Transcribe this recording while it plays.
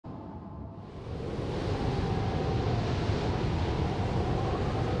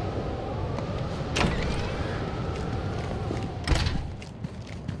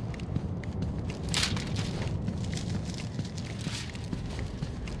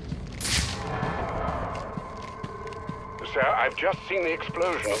Sir, I've just seen the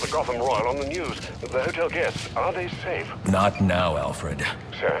explosion of the Gotham Royal on the news. The hotel guests, are they safe? Not now, Alfred.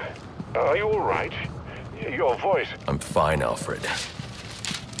 Sir, are you all right? Your voice... I'm fine, Alfred.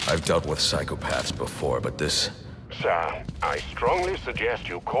 I've dealt with psychopaths before, but this... Sir, I strongly suggest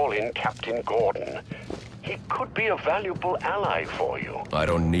you call in Captain Gordon. He could be a valuable ally for you. I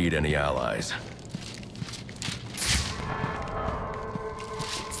don't need any allies.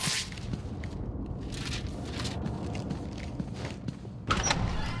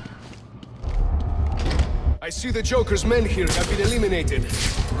 I see the Joker's men here have been eliminated.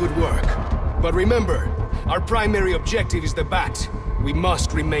 Good work. But remember, our primary objective is the Bat. We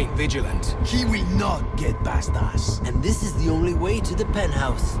must remain vigilant. He will not get past us. And this is the only way to the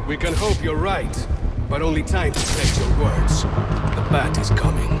penthouse. We can hope you're right, but only time to test your words. The Bat is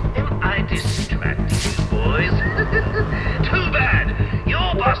coming. Am I distracting you, boys? Too bad!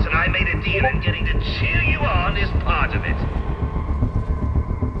 Your boss and I made a deal, and getting to cheer you on is part of it.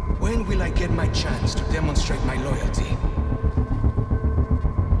 When will I get my chance to demonstrate my loyalty?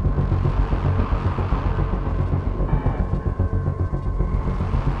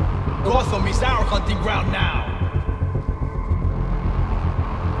 Gotham is our hunting ground now!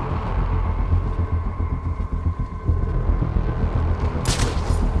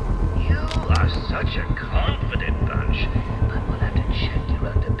 You are such a confident bunch, but we'll have to check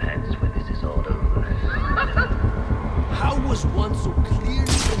your underpants when this is all over. How was one so clearly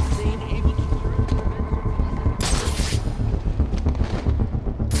insane able to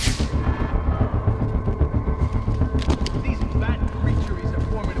This bad creature is a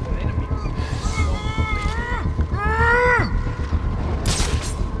formidable enemy.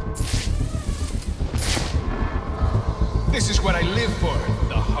 This is what I live for,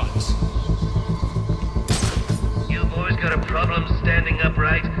 the hunt. You boys got a problem standing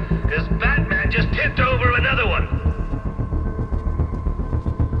upright? Because Batman just tipped over another one.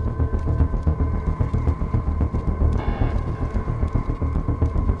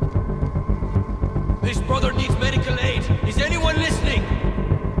 This brother needs medical aid. Is anyone listening?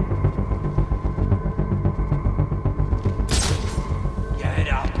 Get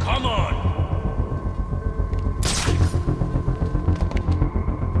up, come on!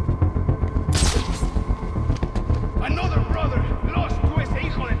 Another brother lost to ese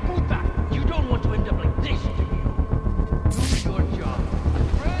hijo de puta! You don't want to end up like this, do you? Do your job.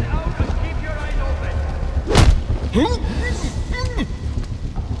 Spread out and keep your eyes open.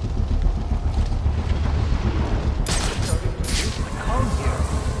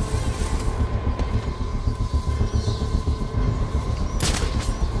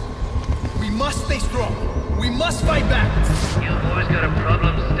 We must stay strong. We must fight back. You boys got a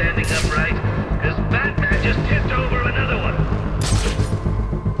problem standing upright? Because Batman just tipped over another one.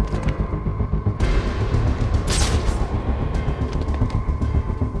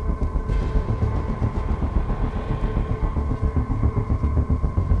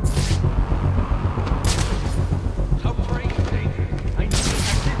 How brave is dangerous. I need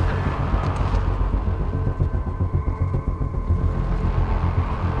assistance.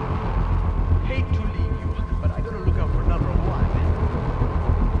 Hate to leave you, but I gotta look out for number one.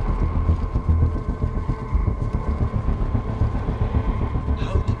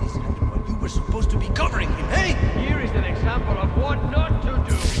 How did this happen when you were supposed to be covering him, hey? Here is an example of what not to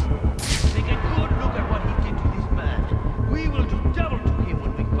do. Take a good look at what he did to this man. We will do double to him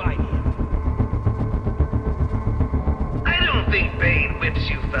when we find him. I don't think Bane whips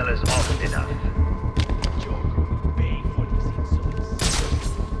you fellas often enough. Joker will pay for these insults.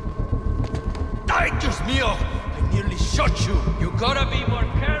 Ay, Dios mío! I nearly shot you! You gotta be more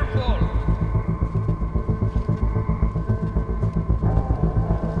careful!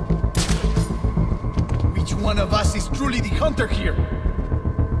 Which one of us is truly the hunter here?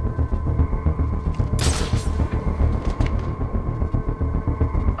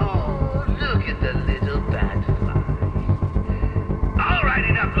 Oh, look at the little bat fly. All right,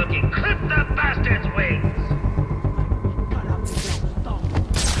 enough looking. Clip the bastard's wings.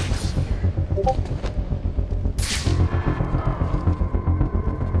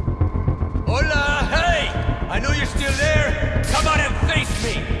 Hola, hey! I know you're still there! Come on and face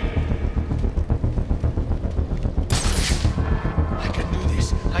me! I can do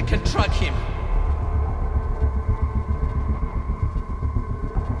this. I can track him.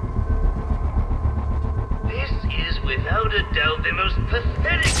 This is without a doubt the most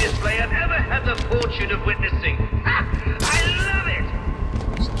pathetic display I've ever had the fortune of witnessing. Ha! I love it!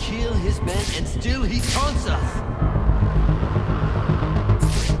 We kill his men and still he taunts us!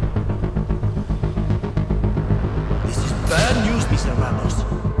 This is bad news, Mr. Ramos.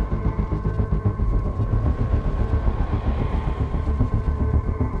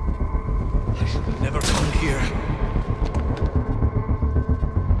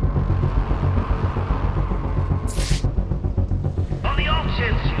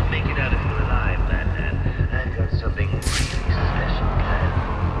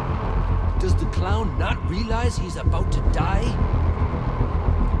 not realize he's about to die?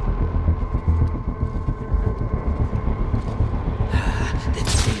 The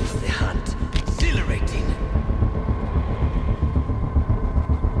thrill of the hunt. Exhilarating.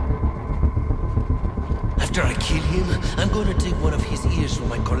 After I kill him, I'm gonna take one of his ears from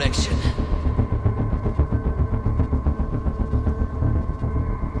my collection.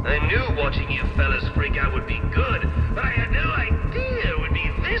 I knew watching you fellas freak out would be good, but I had no idea it would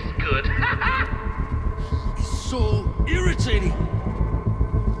be this good. It's so irritating.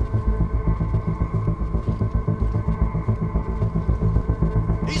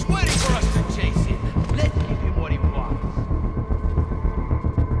 He's waiting for us to chase him. Let's give him what he wants.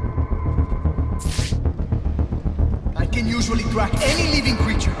 I can usually track any living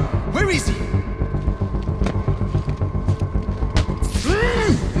creature. Where is he?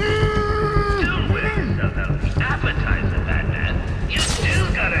 Don't wear yourself out the appetizer, Batman. You still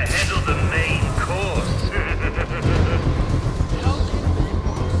gotta handle the main course. How can man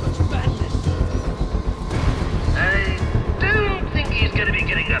pull such madness? I don't think he's gonna be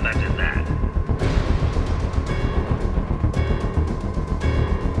getting up after that.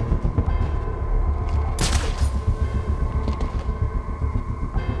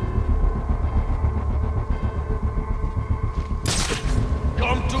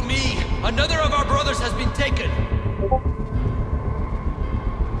 Come to me! Another of our brothers has been taken!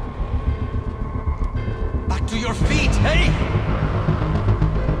 Back to your feet, hey!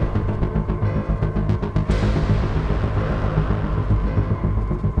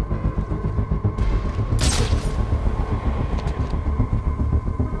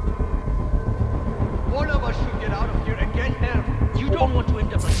 One of us should get out of here and get help. You don't want to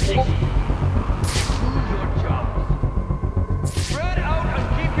end up like this. Do your jobs. Spread out and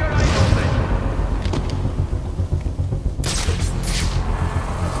keep your eyes open.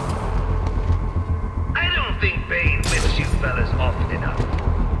 I don't think Bane whips you fellas often enough.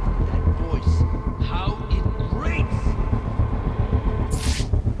 That voice, how it grates!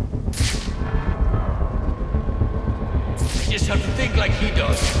 I just have to think like he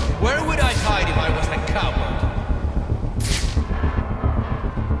does. Where would I hide if I was a coward?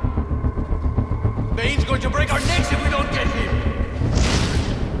 Bane's going to break our necks if we don't get him!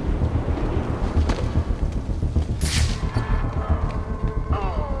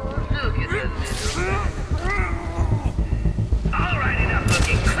 Oh, look at the little... All right, enough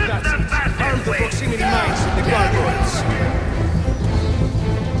looking. Clip That's the it. Harm bastard the way. proximity mines and the gargoyles.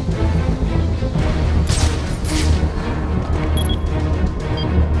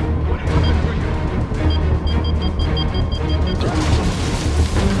 What happened to you?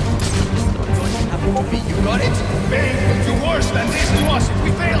 You got it? Bane will do worse than this to us if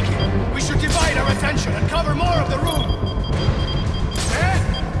we fail him. We should divide our attention and cover more of the room. Eh?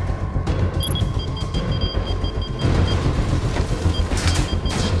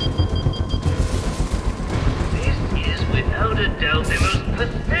 This is without a doubt the most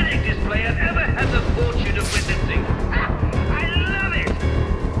pathetic display I've ever had the fortune of witnessing. I love it!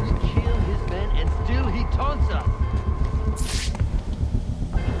 Kill his men and still he taunts us.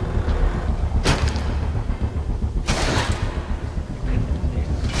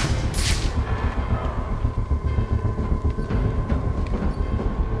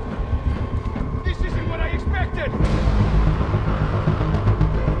 This isn't what I expected.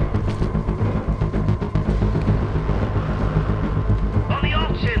 On the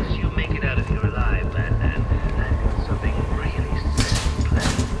off chance you make it out of here alive, Batman, I've got something really special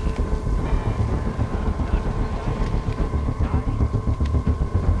planned for you.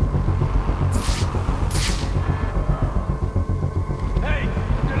 Hey,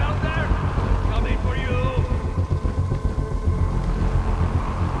 still out there? Coming for you.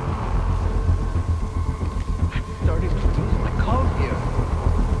 I'm starting to lose my calm here.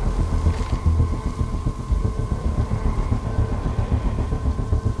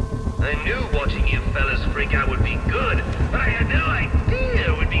 I knew watching you fellas freak out would be good, but I had no idea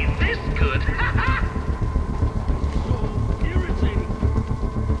it would be this good. So irritating.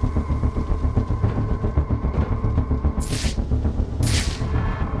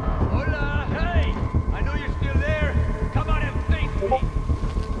 Hola, hey! I know you're still there. Come on and face me.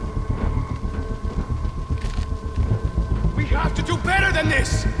 We have to do better than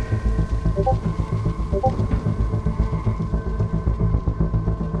this.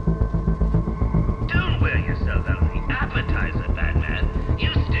 Don't wear yourself out the appetizer, Batman.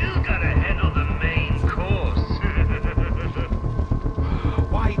 You still gotta handle the main course.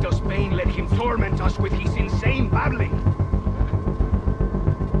 Why does Bane let him torment us with his insane babbling?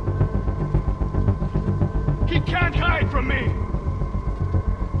 He can't hide from me!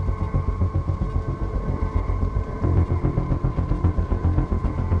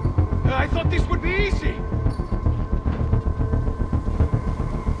 be easy.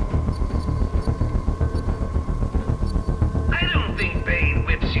 I don't think Bane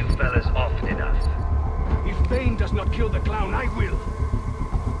whips you fellas often enough. If Bane does not kill the clown, I will.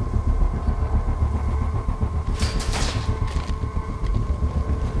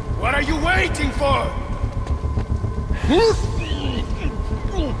 What are you waiting for?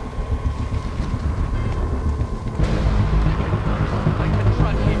 I can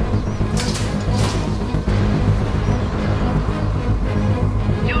track him.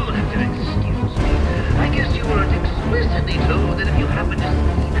 You'll have to excuse me. I guess you weren't explicitly told that if you happen to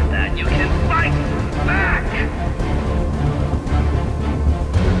see the man, you can fight back!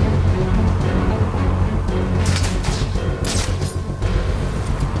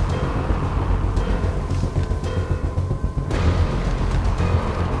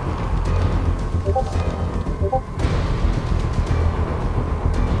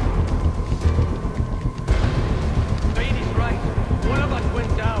 Bane is right. One of us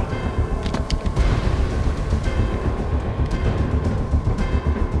went down.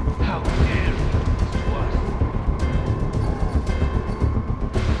 How dare you do this to us?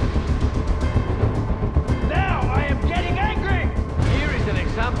 Now I am getting angry! Here is an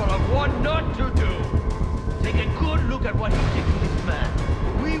example of what not to do. Take a good look at what he did to this man.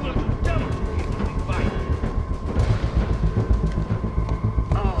 We will do double to him when we fight.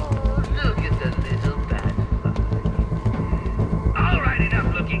 Oh, look at the little bad fly. All right,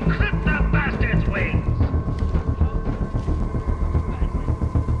 enough looking. Clip the bastard's wings!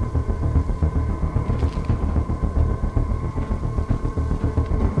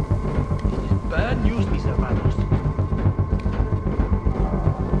 This is bad news, mis hermanos.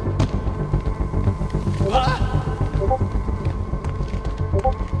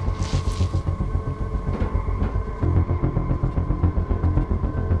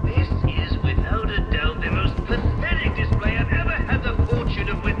 This is without a doubt the most pathetic display I've ever had the fortune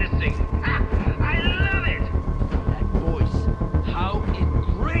of witnessing. Ha! I love it! That voice, how it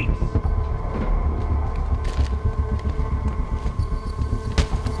grates!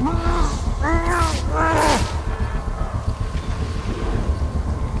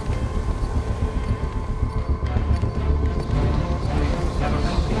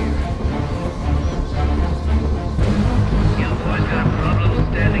 You boys got a problem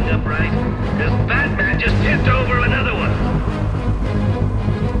standing upright? This Batman just tipped over another one.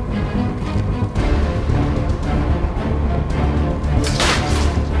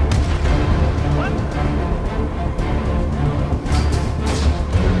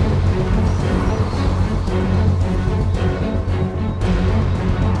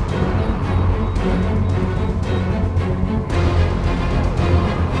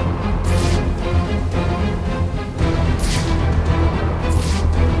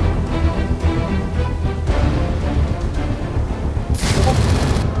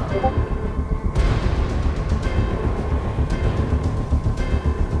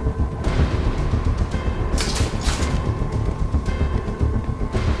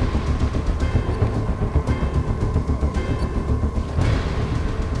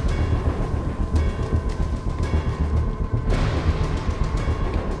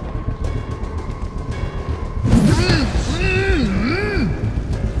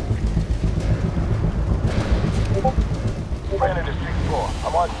 Brandon to 6-4.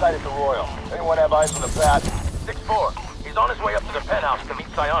 I'm on site at the Royal. Anyone have eyes on the bat? 6-4. He's on his way up to the penthouse to meet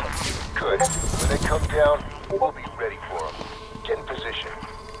Psionics. Good. When they come down, we'll be ready for them. Get in position.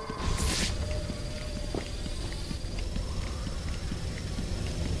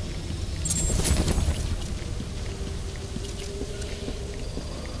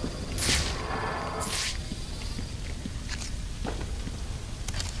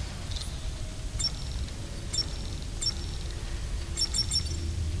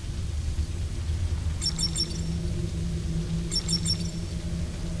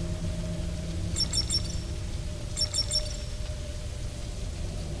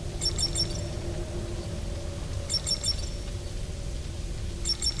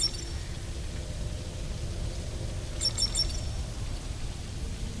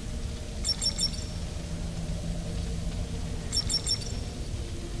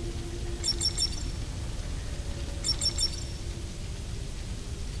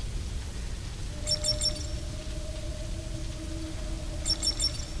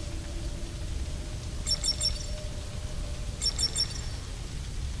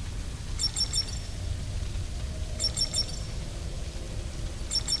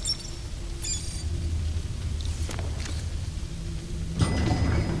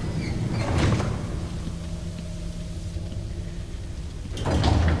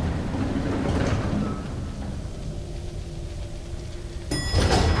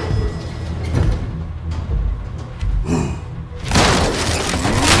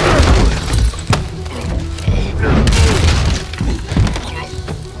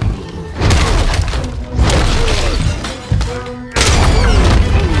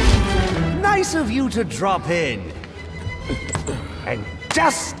 Nice of you to drop in. And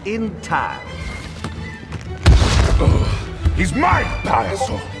just in time. He's mine,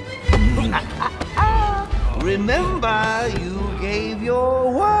 Payaso! Remember, you gave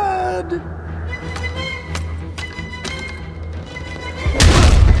your word.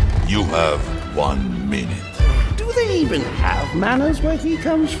 You have 1 minute. Do they even have manners where he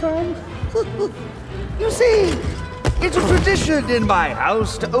comes from? You see, it's a tradition in my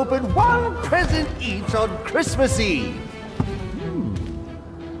house to open one present each on Christmas Eve.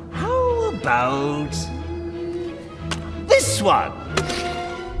 How about this one?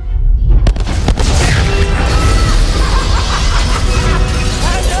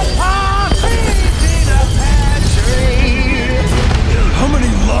 And a partridge in a pear tree. How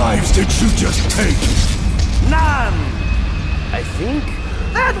many lives did you just take? None. I think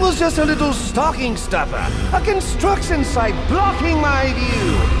that was just a little stocking stuffer. A construction site blocking my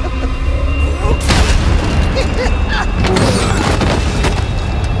view.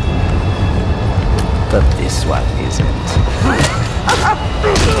 But this one isn't.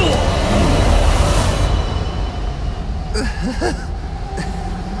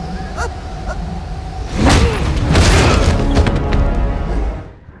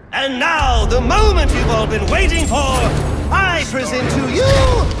 And now, the moment you've all been waiting for, I present to you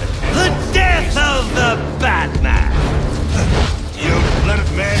the death of the Batman. You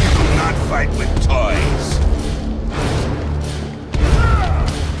blooded men do not fight with toys.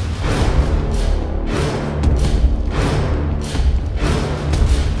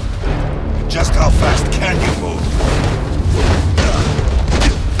 Just how fast can you move?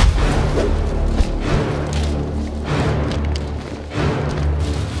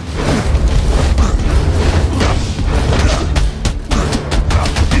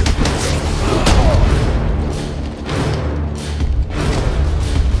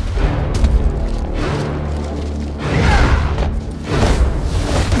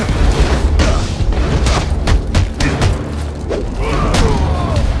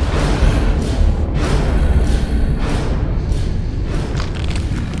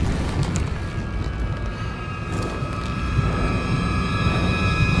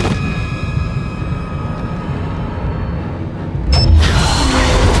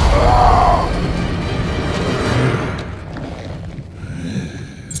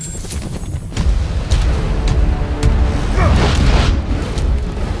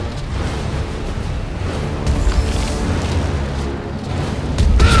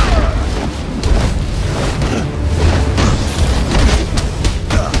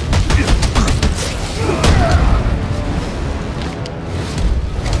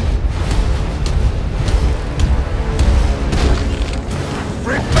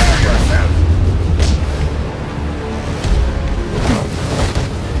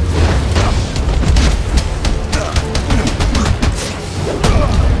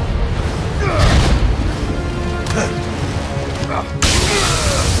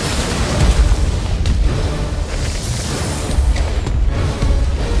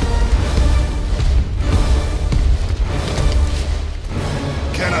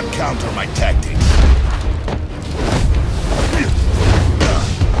 Counter my tactics.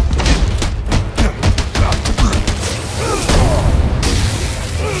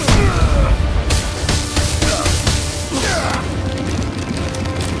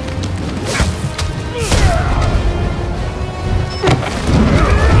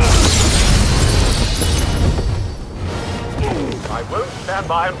 I won't stand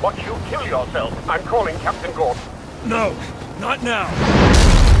by and watch you kill yourself. I'm calling Captain Gordon. No, not now.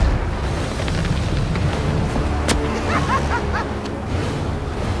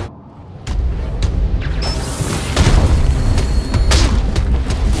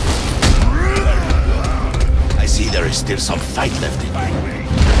 I see there is still some fight left in you.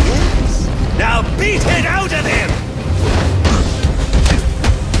 Yes. Now beat it out of him!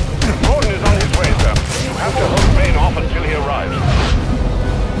 Gordon is on his way, sir. You have to hold Bane off until he arrives.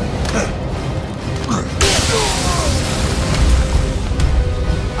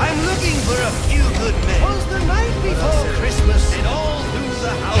 I'm looking for a few good men. Was the night before Christmas and all through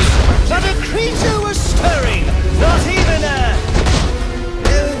the house not a creature was stirring, not even a...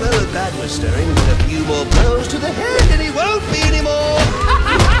 Oh, well, a bat was stirring with a few more blows to the head and he won't be anymore.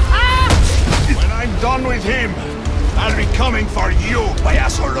 When I'm done with him, I'll be coming for you,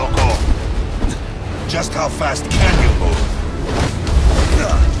 payaso loco. Just how fast can you move?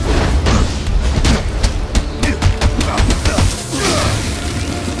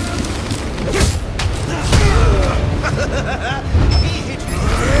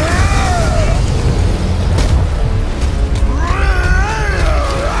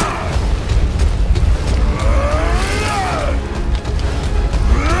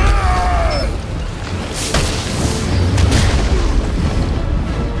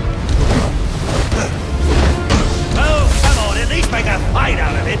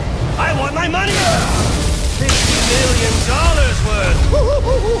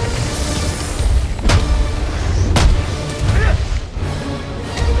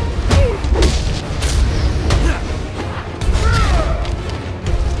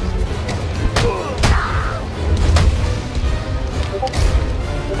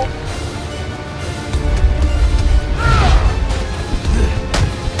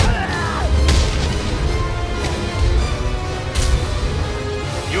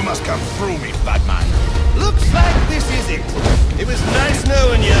 You must come through me, Batman. Looks like this is it. It was nice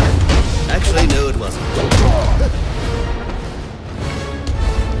knowing you. Actually, no, it wasn't.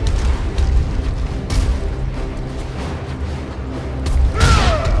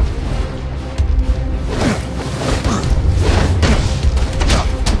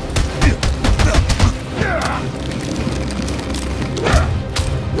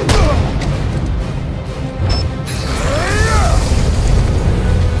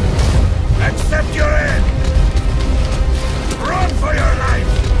 Accept your end! Run for your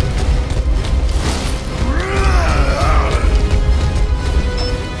life!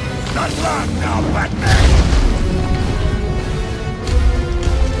 Not long now, Batman!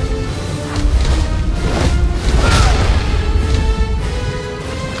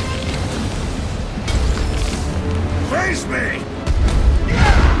 Face me!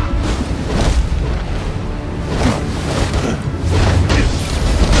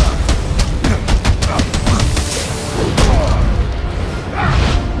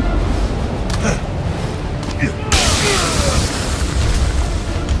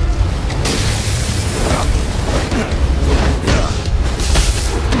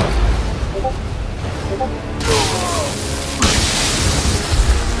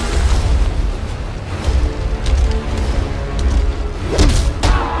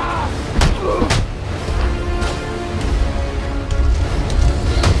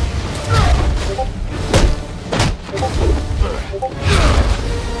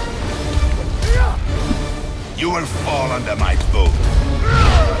 You will fall under my boot.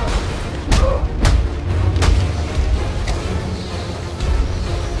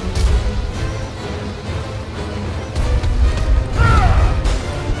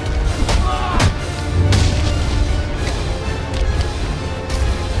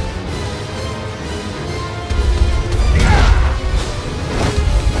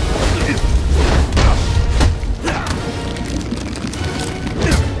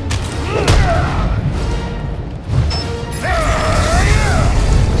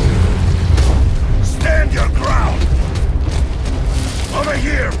 Stand your ground! Over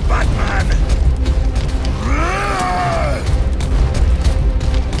here, Batman!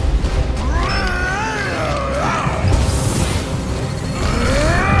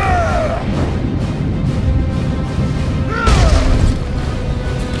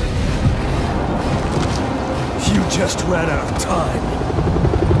 You just ran out of time.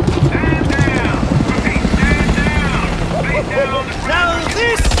 Stand down! Stand down! Face down on the So ground!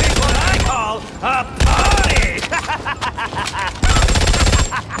 this is what I call a party!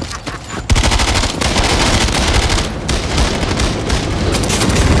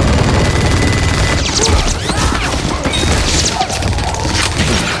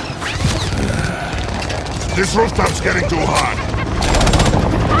 This rooftop's getting too hot.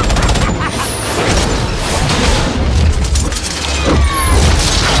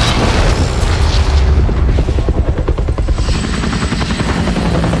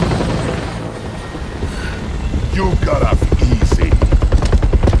 You got off easy.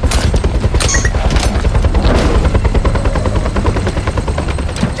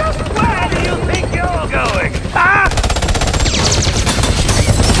 Just where do you think you're going, huh?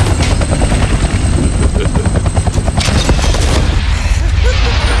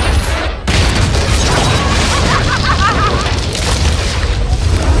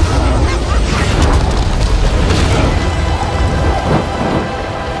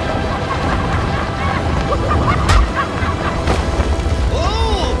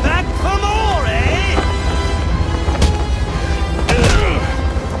 Oh, back for more, eh?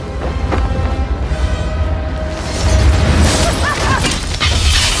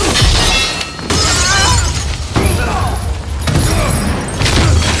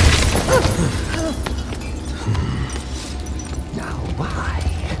 Now why?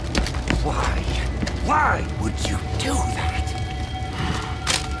 Why would you do that?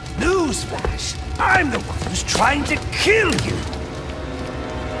 Newsflash! I'm the one who's trying to kill you!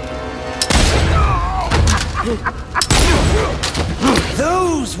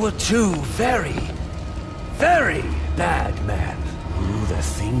 Those were two very, very bad men. Ooh, the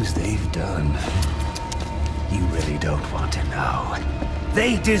things they've done. You really don't want to know.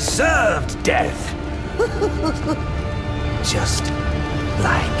 They deserved death. Just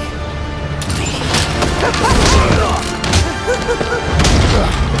like me.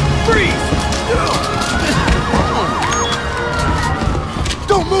 Freeze!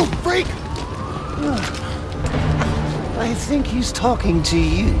 Don't move, freak! I think he's talking to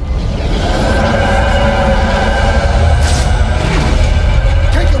you.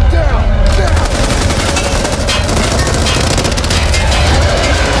 Take him down! Now!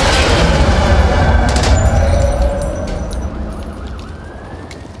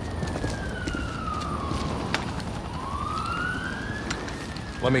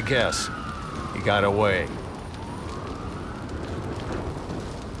 Let me guess. He got away.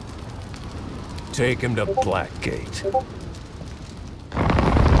 Take him to Blackgate.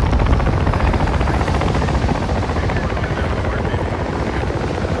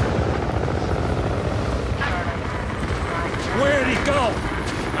 Where'd he go?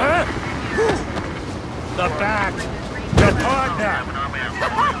 Huh? The Bat. Your partner.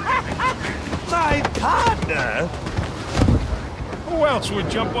 My partner? Who else would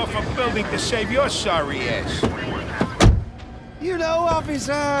jump off a building to save your sorry ass? You know,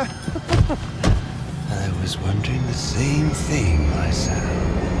 officer... I was wondering the same thing myself.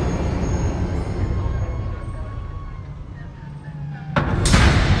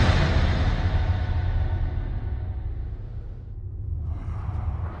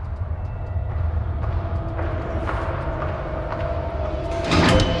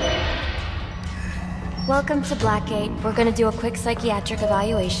 Welcome to Blackgate. We're gonna do a quick psychiatric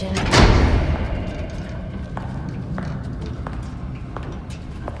evaluation.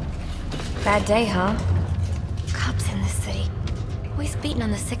 Bad day, huh? Cops in this city. Always beating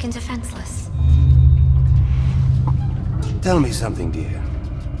on the sick and defenseless. Tell me something, dear.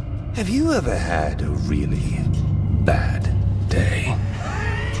 Have you ever had a really bad day?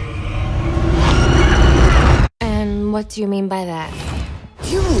 And what do you mean by that?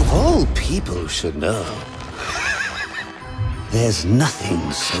 You of all people should know. There's nothing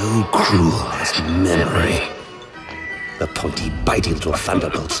so cruel as memory. The pointy, biting little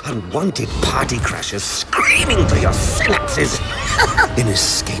thunderbolts, unwanted party crashers screaming through your synapses.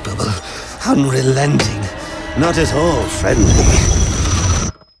 Inescapable, unrelenting, not at all friendly.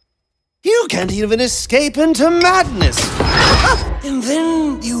 You can't even escape into madness. And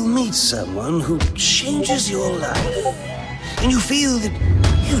then you meet someone who changes your life. And you feel that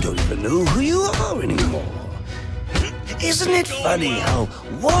you don't even know who you are anymore. Isn't it funny how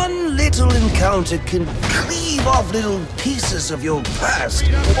one little encounter can cleave off little pieces of your past,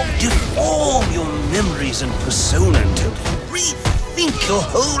 deform your memories and persona until you rethink your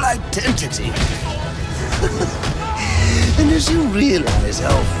whole identity? And as you realize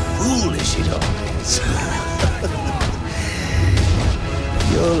how foolish it all is,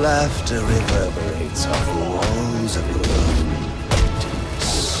 your laughter reverberates off the walls of your own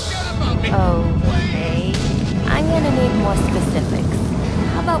emptiness. Okay. I'm gonna need more specifics.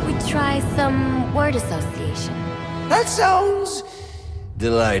 How about we try some word association? That sounds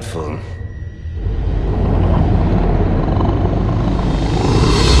delightful.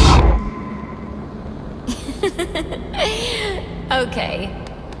 Okay.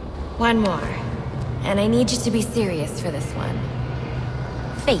 One more. And I need you to be serious for this one.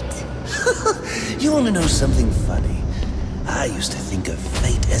 Fate. You want to know something funny? I used to think of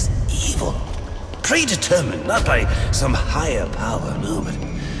fate as evil. Predetermined, not by some higher power, no, but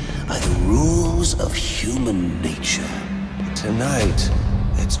by the rules of human nature. Tonight,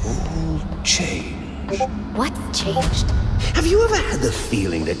 it's all changed. What's changed? Have you ever had the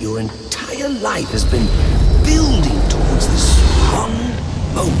feeling that your entire life has been building towards this one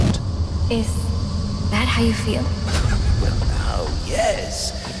moment? Is that how you feel? Well, now,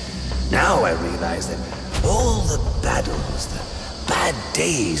 yes. Now I realize that all the battles, the bad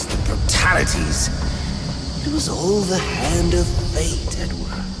days, the brutalities, it was all the hand of fate at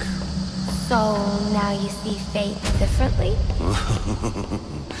work. So now you see fate differently?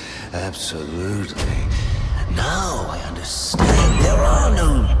 Absolutely. Now I understand. There are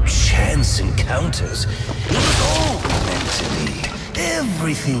no chance encounters. It was all meant to be.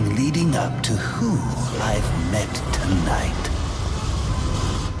 Everything leading up to who I've met tonight.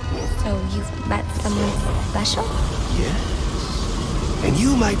 So you've met someone special? Yes. And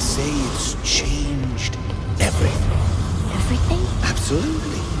you might say it's changed everything. Everything?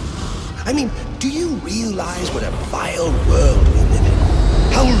 Absolutely. I mean, do you realize what a vile world we live in?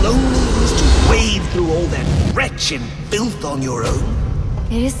 How lonely it is to wade through all that wretched filth on your own?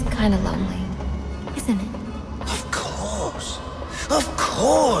 It is kind of lonely, isn't it? Of course. Of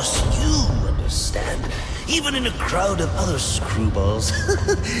course, you understand. Even in a crowd of other screwballs,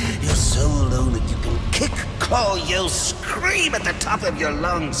 you're so alone that you can kick, claw, yell, scream at the top of your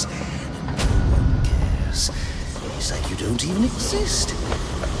lungs. And no one cares. It's like you don't even exist.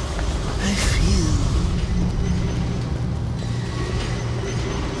 I feel...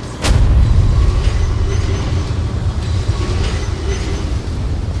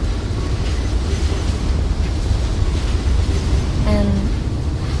 And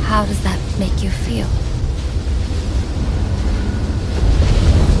how does that make you feel?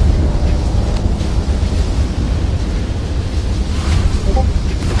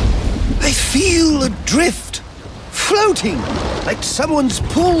 I feel adrift, floating, Like someone's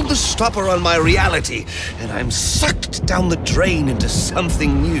pulled the stopper on my reality, and I'm sucked down the drain into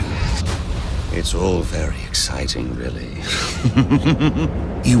something new. It's all very exciting, really.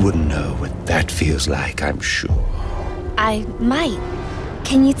 You wouldn't know what that feels like, I'm sure. I might.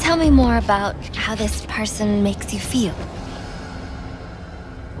 Can you tell me more about how this person makes you feel?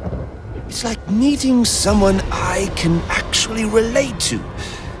 It's like meeting someone I can actually relate to.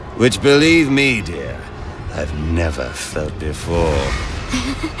 Which, believe me, dear, I've never felt before.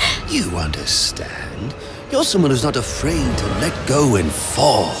 You understand. You're someone who's not afraid to let go and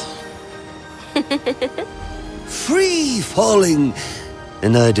fall. Free falling,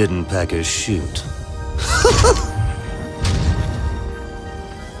 and I didn't pack a chute.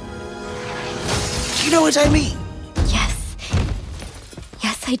 Do you know what I mean? Yes.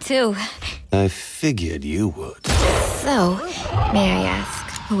 Yes, I do. I figured you would. So, may I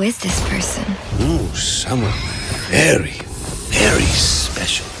ask, who is this person? Oh, someone very, very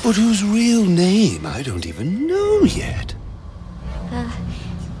special. But whose real name I don't even know yet.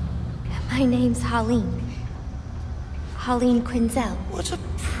 My name's Harleen. Harleen Quinzel. What a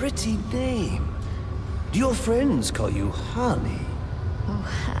pretty name. Do your friends call you Harley? Oh,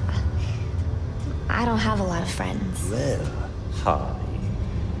 I don't have a lot of friends. Well, Harley,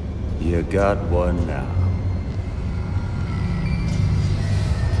 you got one now.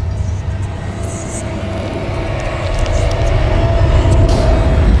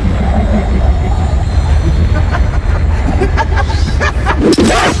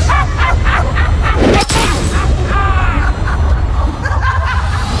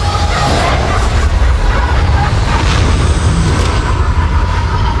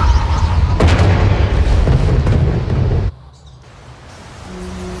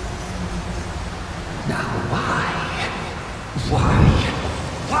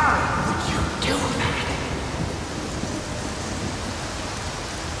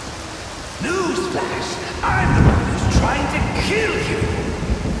 Newsflash! I'm the one who's trying to kill you!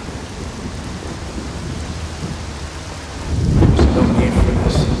 There's no need for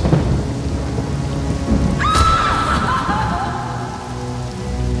this.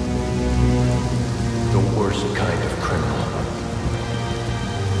 The worst kind of criminal.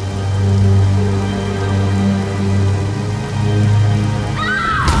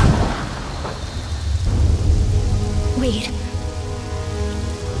 Wait.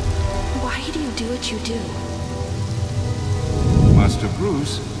 Why do you do what you do? Master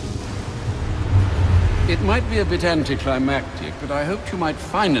Bruce, it might be a bit anticlimactic, but I hoped you might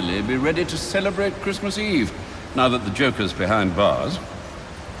finally be ready to celebrate Christmas Eve, now that the Joker's behind bars.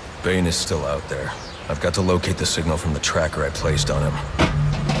 Bane is still out there. I've got to locate the signal from the tracker I placed on him.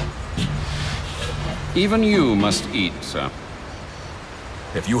 Even you must eat, sir.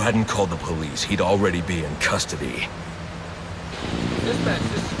 If you hadn't called the police, he'd already be in custody. Dispatch,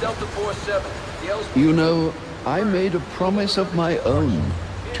 this is Delta 47. You know, I made a promise of my own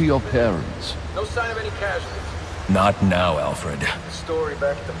to your parents. No sign of any casualties. Not now, Alfred. The story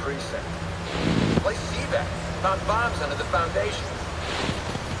back at the precinct. Place evac. Found bombs under the foundation.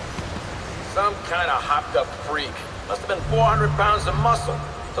 Some kind of hopped-up freak. Must have been 400 pounds of muscle.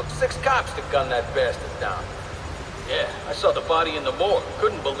 Took 6 cops to gun that bastard down. Yeah, I saw the body in the morgue.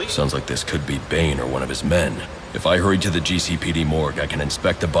 Couldn't believe it. Sounds like this could be Bane or one of his men. If I hurry to the GCPD morgue, I can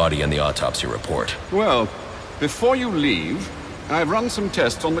inspect the body and the autopsy report. Well, before you leave, I've run some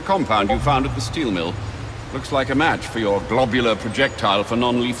tests on the compound you found at the steel mill. Looks like a match for your globular projectile for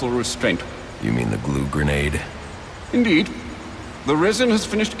non-lethal restraint. You mean the glue grenade? Indeed. The resin has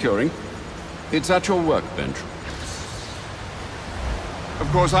finished curing. It's at your workbench. Of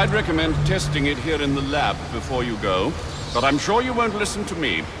course, I'd recommend testing it here in the lab before you go, but I'm sure you won't listen to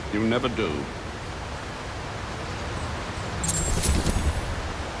me. You never do.